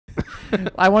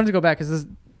I wanted to go back because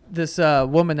this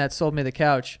woman that sold me the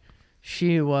couch,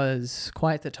 she was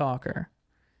quite the talker.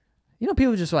 You know,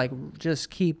 people just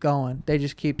keep going. They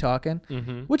just keep talking,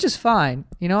 which is fine.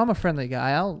 You know, I'm a friendly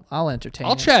guy. I'll entertain.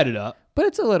 I'll chat it up. But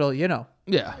it's a little, you know.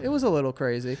 Yeah. It was a little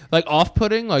crazy. Like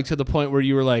off-putting, like to the point where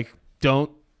you were like,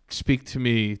 don't speak to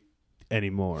me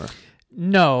anymore.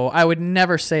 No, I would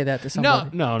never say that to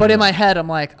somebody. No. But in my head, I'm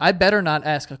like, I better not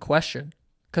ask a question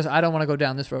because I don't want to go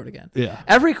down this road again. Yeah.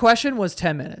 Every question was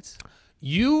 10 minutes.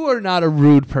 You are not a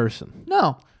rude person.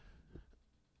 No.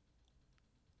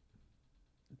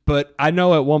 But I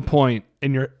know at one point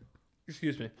in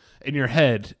your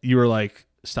head, you were like,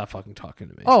 stop fucking talking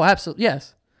to me. Oh, absolutely.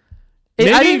 Yes.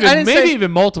 Maybe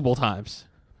even multiple times.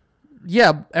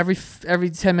 Yeah, every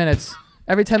 10 minutes.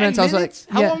 Every 10 minutes, I was like,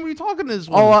 how long were you talking to this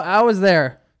woman? Oh, I was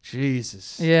there.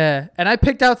 Jesus. Yeah. And I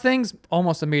picked out things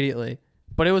almost immediately.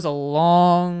 But it was a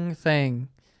long thing.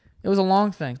 It was a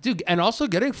long thing. Dude, and also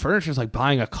getting furniture is like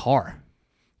buying a car.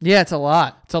 Yeah, it's a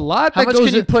lot. It's a lot. How much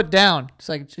can you put down? It's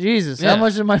like, Jesus, how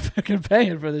much am I fucking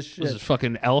paying for this shit? Is this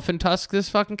fucking elephant tusk, this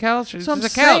fucking couch? That's what I'm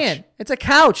saying. It's a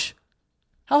couch.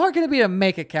 How hard can it be to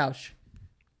make a couch?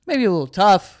 Maybe a little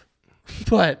tough,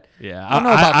 but yeah, I don't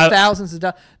know about thousands of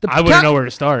dollars. I wouldn't know where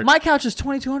to start. My couch is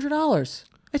 $2,200.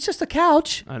 It's just a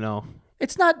couch. I know.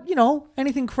 It's not,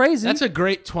 anything crazy. That's a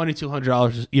great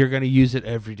 $2,200. You're going to use it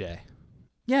every day.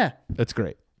 Yeah. That's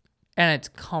great. And it's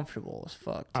comfortable as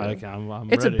fuck. Too. It's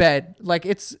ready. A bed. Like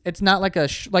it's not like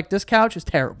like this couch is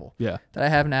terrible. Yeah. That I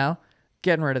have now.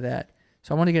 Getting rid of that.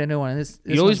 So I want to get a new one. This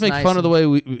you always make fun of the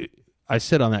way I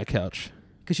sit on that couch.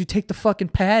 Because you take the fucking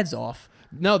pads off.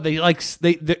 No,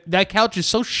 that couch is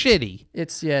so shitty.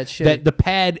 It's shitty. That the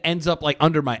pad ends up like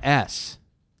under my ass.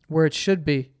 Where it should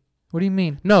be. What do you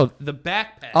mean? No, the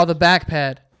back pad. Oh, the back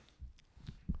pad.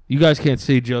 You guys can't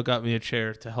see. Joe got me a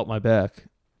chair to help my back.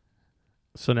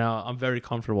 So now I'm very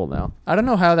comfortable now. I don't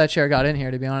know how that chair got in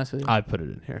here, to be honest with you. I put it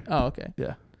in here. Oh, okay.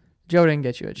 Yeah. Joe didn't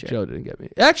get you a chair. Joe didn't get me.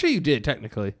 Actually, you did,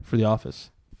 technically, for the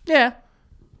office. Yeah.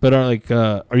 But are you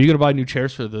going to buy new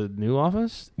chairs for the new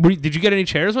office? Did you get any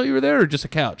chairs while you were there or just a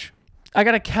couch? I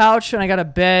got a couch and I got a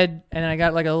bed and I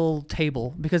got like a little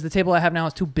table because the table I have now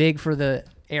is too big for the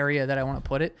area that I want to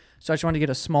put it. So I just wanted to get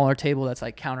a smaller table that's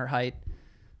like counter height.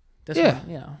 This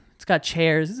one, it's got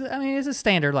chairs. It's a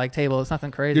standard like table. It's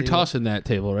nothing crazy. You're tossing that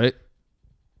table, right?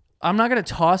 I'm not going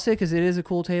to toss it because it is a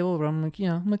cool table, but I'm like,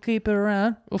 I'm going to keep it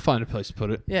around. We'll find a place to put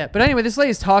it. Yeah. But anyway, this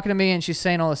lady's talking to me and she's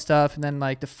saying all this stuff. And then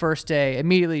like the first day,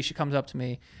 immediately she comes up to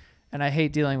me and I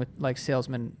hate dealing with like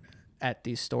salesmen at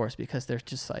these stores because they're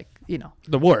just like,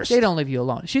 the worst. They don't leave you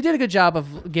alone. She did a good job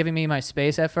of giving me my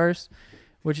space at first,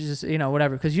 which is just,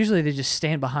 whatever. Because usually they just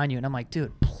stand behind you and I'm like,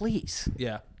 dude, please.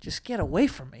 Yeah. Just get away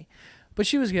from me. But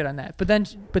she was good on that. But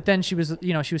then she was,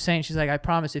 she was saying, she's like, I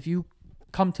promise if you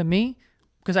come to me,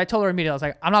 because I told her immediately, I was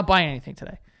like, I'm not buying anything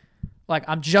today. Like,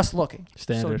 I'm just looking.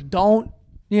 Standard. So don't,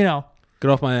 Get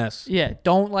off my ass. Yeah.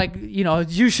 Don't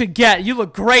you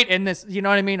look great in this. You know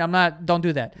what I mean? Don't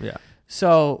do that. Yeah.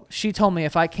 So she told me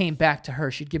if I came back to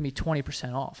her, she'd give me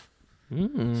 20% off.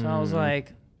 So I was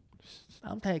like,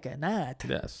 I'm taking that.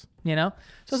 Yes. So I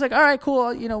was like, all right,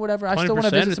 cool. Whatever. I still want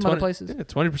to visit some other places. Yeah,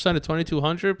 20% of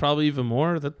 $2,200, probably even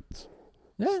more. That's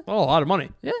a lot of money.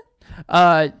 Yeah.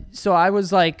 So I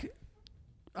was like,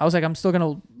 I'm still going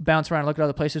to bounce around and look at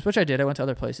other places, which I did. I went to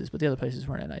other places, but the other places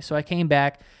weren't that nice. So I came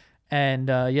back, and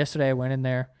yesterday I went in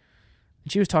there,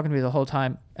 and she was talking to me the whole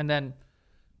time. And then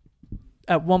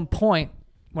at one point,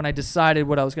 when I decided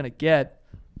what I was going to get,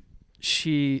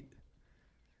 she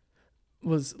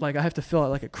was like, I have to fill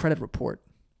out like a credit report.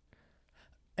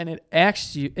 And it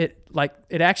asks you, your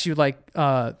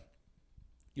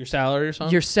salary or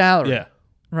something? Your salary. Yeah.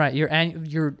 Right, your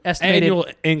estimated annual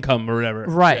income or whatever.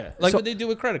 Right. Yeah. Like what they do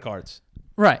with credit cards.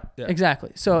 Right, yeah.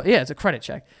 Exactly. So, it's a credit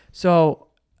check. So,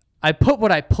 I put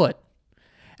what I put,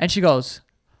 and she goes,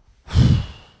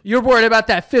 you're worried about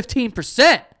that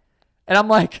 15%. And I'm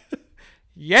like,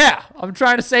 yeah, I'm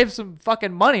trying to save some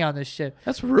fucking money on this shit.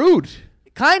 That's rude.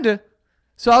 Kind of.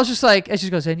 So I was just like, and she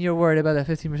goes, and you're worried about that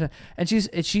 15%. And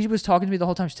she was talking to me the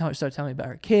whole time. She started telling me about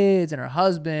her kids and her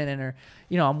husband and her,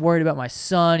 I'm worried about my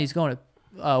son. He's going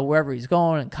to wherever he's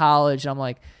going in college. And I'm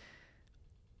like,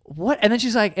 what? And then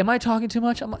she's like, am I talking too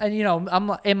much? I'm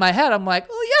in my head, I'm like,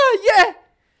 oh yeah.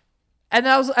 And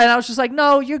I was just like,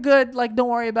 no, you're good. Like, don't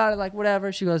worry about it. Like,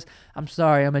 whatever. She goes, I'm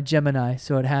sorry. I'm a Gemini,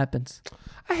 so it happens.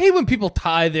 I hate when people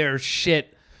tie their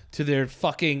shit to their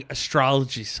fucking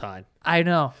astrology sign. I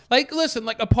know. Like, listen,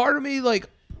 like a part of me, like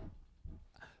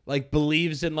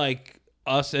believes in like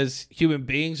us as human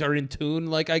beings are in tune,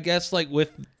 like I guess, like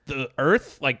with the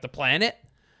Earth, like the planet.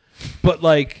 But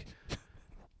like,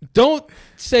 Don't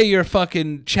say you're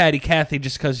fucking chatty Cathy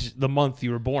just because the month you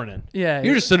were born in. Yeah.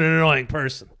 You're just an annoying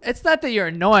person. It's not that you're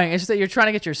annoying. It's just that you're trying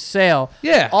to get your sale.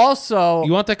 Yeah. Also,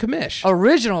 You want that commish.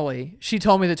 originally, she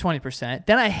told me the 20%.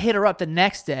 Then I hit her up the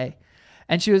next day,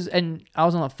 and I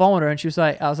was on the phone with her,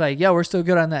 and I was like, yo, we're still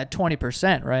good on that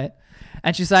 20%, right?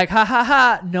 And she's like, ha, ha,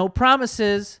 ha, no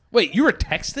promises. Wait, you were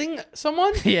texting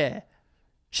someone? Yeah.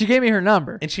 She gave me her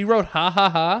number. And she wrote, ha,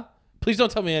 ha, ha. Please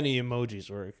don't tell me any emojis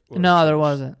were No, there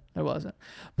wasn't. There wasn't.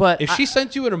 But if she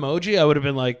sent you an emoji, I would have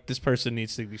been like, this person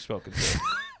needs to be spoken to.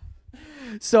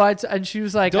 So and she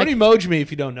was like, don't emoji me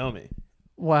if you don't know me.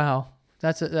 Wow.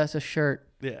 That's a shirt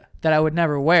Yeah. that I would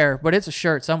never wear, but it's a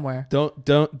shirt somewhere. Don't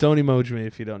emoji me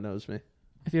if you don't knows me.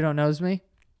 If you don't knows me,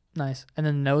 nice. And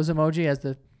then nose emoji as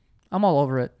I'm all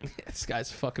over it. This guy's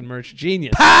a fucking merch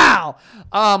genius. Pow!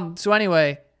 So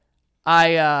anyway,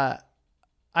 I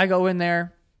go in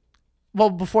there. Well,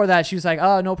 before that, she was like,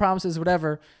 oh, no promises,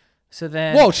 whatever. So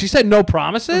then... Whoa, she said no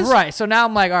promises? Right. So now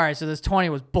I'm like, all right, so this 20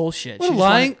 was bullshit. What a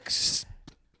lying bitch.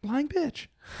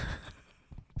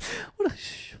 What a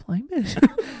lying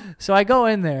bitch. So I go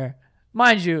in there.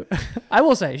 Mind you, I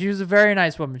will say, she was a very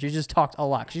nice woman. She just talked a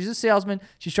lot. She's a salesman.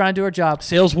 She's trying to do her job.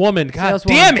 Saleswoman. God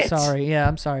Saleswoman. damn it. Sorry. Yeah,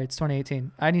 I'm sorry. It's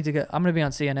 2018. I need to go. I'm going to be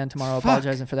on CNN tomorrow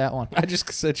apologizing for that one. I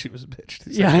just said she was a bitch.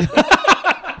 Yeah.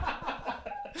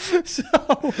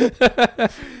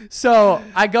 So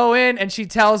I go in and she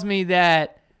tells me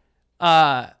that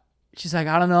she's like,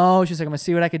 I don't know. She's like, I'm gonna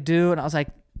see what I could do. And I was like,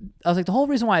 the whole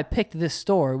reason why I picked this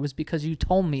store was because you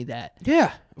told me that.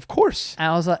 Yeah, of course. And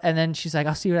I was like, and then she's like,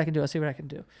 I'll see what I can do. I'll see what I can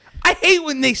do. I hate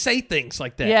when they say things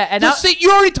like that. Yeah, and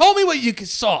you already told me what you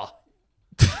saw.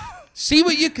 See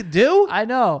what you could do? I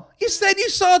know. You said you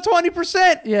saw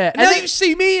 20%. Yeah. And now you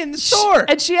see me in the store.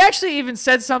 And she actually even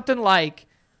said something like,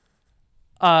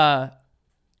 oh,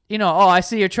 I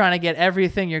see you're trying to get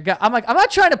everything you got. I'm like, I'm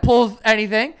not trying to pull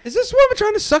anything. Is this woman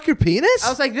trying to suck your penis? I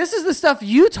was like, this is the stuff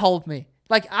you told me.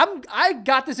 Like, I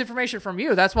got this information from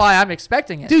you. That's why I'm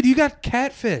expecting it. Dude, you got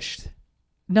catfished.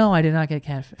 No, I did not get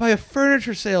catfished. By a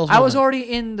furniture salesman. I was already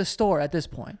in the store at this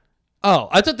point. Oh,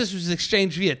 I thought this was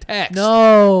exchanged via text.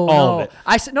 No, All of it.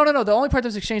 I said no. The only part that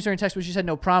was exchanged during text was she said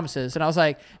no promises, and I was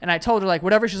like, and I told her like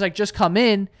whatever. She's like, just come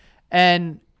in,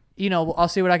 and I'll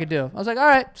see what I could do. I was like, all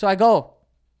right. So I go.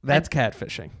 That's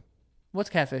catfishing. What's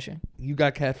catfishing? You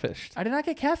got catfished. I did not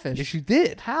get catfished. Yes, you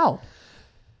did. How?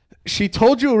 She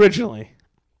told you originally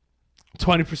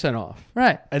 20% off.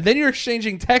 Right. And then you're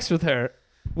exchanging texts with her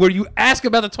where you ask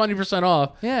about the 20%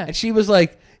 off. Yeah. And she was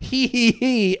like,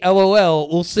 he, LOL,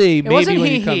 we'll see. It Maybe wasn't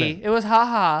when he. you come in. It was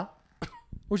ha,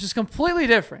 which is completely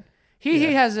different.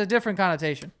 He has a different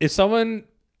connotation. If someone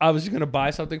I was going to buy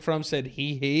something from said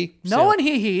he, no one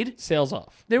he-he'd. Sales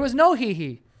off. There was no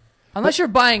he. Unless you're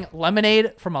buying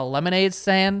lemonade from a lemonade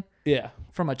stand. Yeah.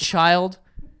 From a child.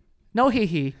 No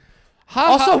he. Ha,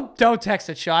 also, don't text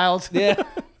a child. Yeah.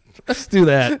 Let's do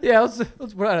that. Yeah, let's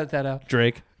edit that out.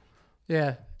 Drake.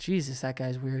 Yeah. Jesus, that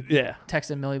guy's weird. Yeah.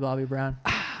 Texting Millie Bobby Brown.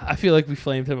 I feel like we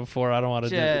flamed him before. I don't want to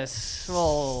do it.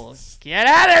 Just get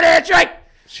out of there, Drake.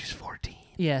 She's 14.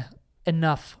 Yeah.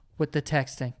 Enough with the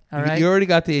texting. All right. You already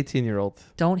got the 18-year-old.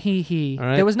 Don't he. All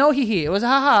right. There was no he. It was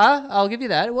ha. I'll give you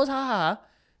that. It was ha.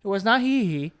 It was not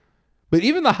he. But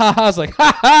even the ha-ha's like,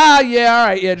 ha, yeah, all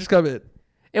right, yeah, just come in.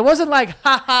 It wasn't like,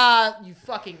 you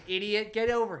fucking idiot, get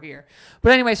over here.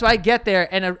 But anyway, so I get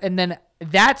there, and then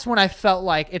that's when I felt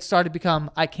like it started to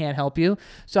become, I can't help you.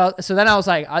 So then I was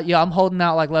like, I'm holding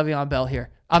out like Le'Veon Bell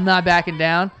here. I'm not backing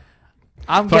down.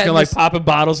 I'm fucking like popping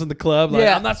bottles in the club. Like,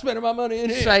 yeah. I'm not spending my money in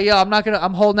here. So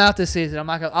I'm holding out this season.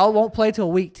 I won't play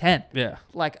till week 10. Yeah.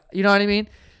 Like, you know what I mean?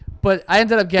 But I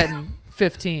ended up getting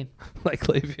 15. Like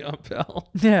Le'Veon Bell.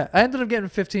 Yeah, I ended up getting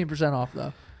 15% off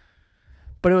though.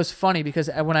 But it was funny because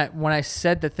when I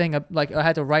said the thing, like I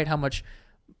had to write how much,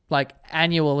 like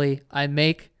annually I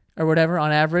make or whatever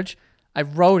on average. I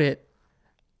wrote it,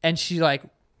 and she like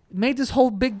made this whole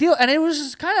big deal, and it was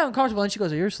just kind of uncomfortable. And she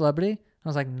goes, "Are you a celebrity?" I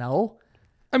was like, "No."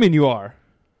 I mean, you are.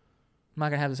 I'm not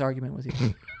gonna have this argument with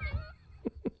you.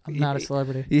 I'm not a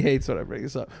celebrity. He hates when I bring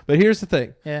this up. But here's the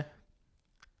thing. Yeah.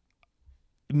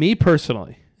 Me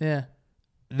personally. Yeah.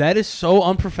 That is so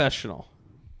unprofessional.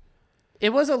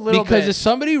 It was a little because bit. if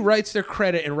somebody writes their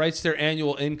credit and writes their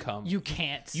annual income, you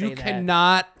can't say you that.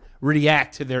 cannot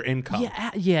react to their income.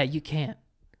 Yeah, you can't.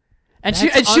 And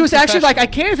That's she was actually like, I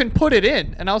can't even put it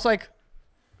in. And I was like,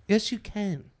 yes, you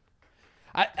can.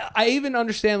 I even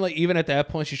understand, like, even at that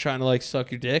point, she's trying to, like,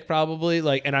 suck your dick, probably.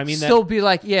 Like, and I mean still be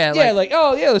like, yeah. Yeah, like,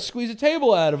 oh, yeah, let's squeeze a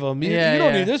table out of them. You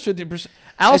don't need this 50%.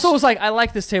 I also was like, I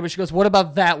like this table. She goes, what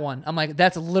about that one? I'm like,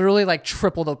 that's literally, like,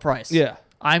 triple the price. Yeah.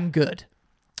 I'm good.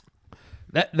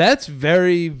 That's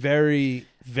very, very,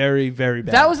 very, very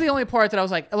bad. That was the only part that I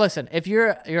was like, listen, if you're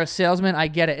a salesman, I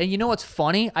get it. And you know what's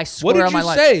funny? I What swear did on my you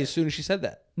life. say as soon as she said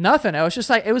that? Nothing. I was just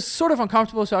like, it was sort of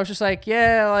uncomfortable. So I was just like,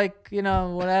 yeah, like, you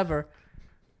know, whatever.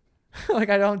 Like,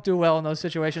 I don't do well in those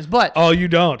situations. But Oh, you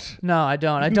don't. no, I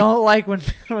don't. I don't like when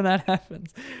that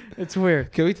happens. It's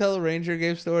weird. Can we tell the Ranger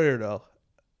game story or no?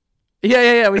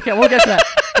 Yeah. We can. We'll get to that.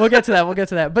 We'll get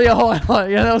to that. But yeah, hold on.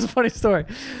 Yeah, that was a funny story.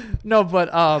 No, but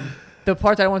the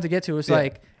part that I wanted to get to was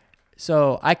like,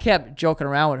 so I kept joking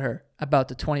around with her about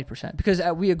the 20% because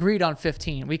we agreed on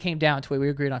 15. We came down to it. We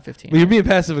agreed on 15. Well, you're being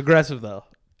passive aggressive though.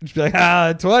 Just be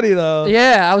like, 20 though.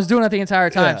 Yeah, I was doing it the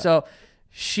entire time. Yeah. So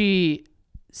she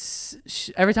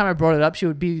every time I brought it up, she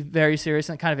would be very serious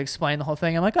and kind of explain the whole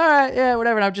thing. I'm like, all right, yeah,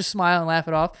 whatever. And I would just smile and laugh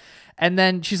it off. And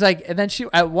then she's like,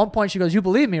 at one point she goes, you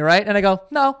believe me, right? And I go,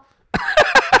 no.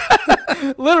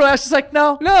 Literally, I was just like,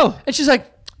 no. And she's like,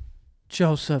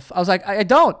 Joseph. I was like, I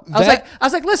don't. I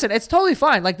was like, listen, it's totally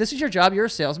fine. Like, this is your job. You're a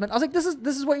salesman. I was like, this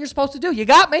is what you're supposed to do. You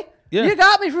got me. Yeah. You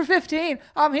got me for 15.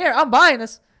 I'm here. I'm buying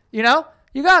this. You know,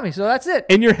 you got me. So that's it.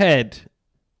 In your head,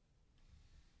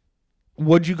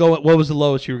 what was the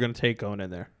lowest you were going to take going in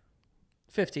there?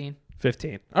 15.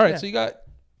 15. All right. Yeah. So you got.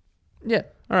 Yeah.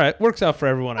 All right. Works out for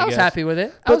everyone, I guess. I was happy with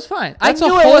it. I But was fine. I that's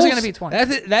knew a it whole wasn't going to be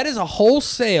 20. That is a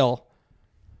wholesale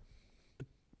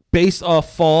based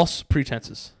off false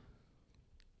pretenses.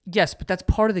 Yes, but that's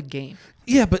part of the game.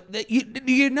 Yeah, but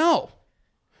you know.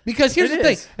 Because here's It the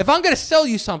thing. is. If I'm going to sell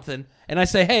you something and I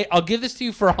say, hey, I'll give this to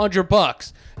you for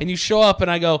 $100 and you show up and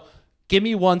I go, give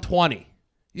me 120,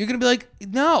 you're going to be like,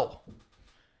 no.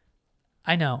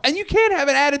 I know. And you can't have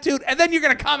an attitude and then you're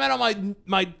going to comment on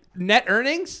my net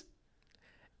earnings,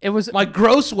 It was my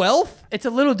gross wealth. It's a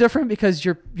little different because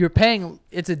you're paying.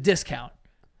 It's a discount.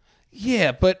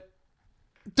 Yeah, but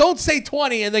don't say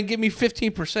 20 and then give me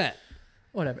 15%.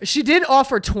 Whatever. She did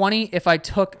offer 20 if I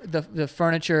took the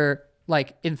furniture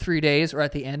like in 3 days or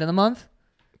at the end of the month.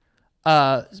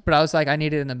 But I was like, I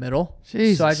need it in the middle.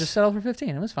 Jesus. So I just settled for 15.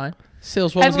 It was fine.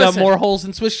 Saleswoman's got more holes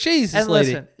than Swiss cheese, this And lady.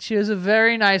 listen, she was a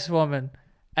very nice woman,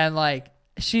 and like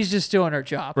she's just doing her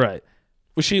job. Right.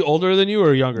 Was she older than you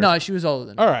or younger? No, she was older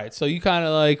than me. All right. So you kind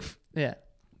of like Yeah.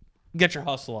 get your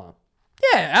hustle on.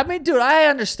 Yeah. I mean, dude, I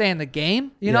understand the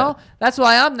game. You know, that's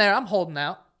why I'm there. I'm holding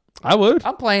out. I would.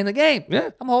 I'm playing the game. Yeah.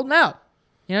 I'm holding out.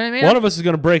 You know what I mean? One of us is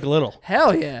going to break a little.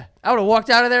 Hell yeah. I would have walked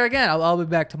out of there again. I'll be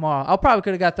back tomorrow. I probably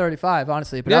could have got 35,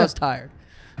 honestly, but I was tired.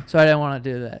 So I didn't want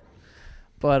to do that.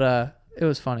 But it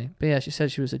was funny. But yeah, she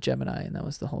said she was a Gemini, and that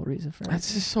was the whole reason for it.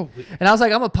 That's just so weird. And I was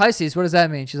like, I'm a Pisces. What does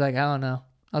that mean? She's like, I don't know.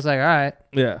 I was like, all right.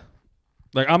 Yeah.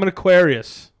 Like, I'm an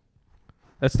Aquarius.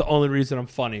 That's the only reason I'm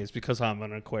funny is because I'm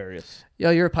an Aquarius. Yo,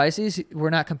 you're a Pisces?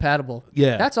 We're not compatible.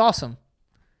 Yeah. That's awesome.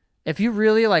 If you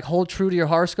really like hold true to your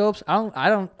horoscopes, I'm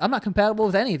not compatible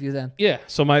with any of you then. Yeah.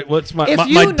 So my dick's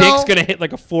going to hit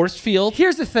like a force field.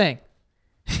 Here's the thing.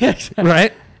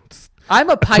 Right? I'm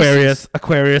a Pisces.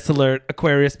 Aquarius alert,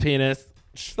 Aquarius penis.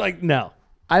 Just like, no.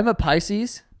 I'm a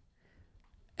Pisces,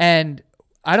 and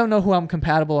I don't know who I'm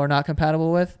compatible or not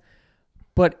compatible with,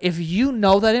 but if you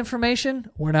know that information,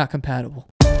 we're not compatible.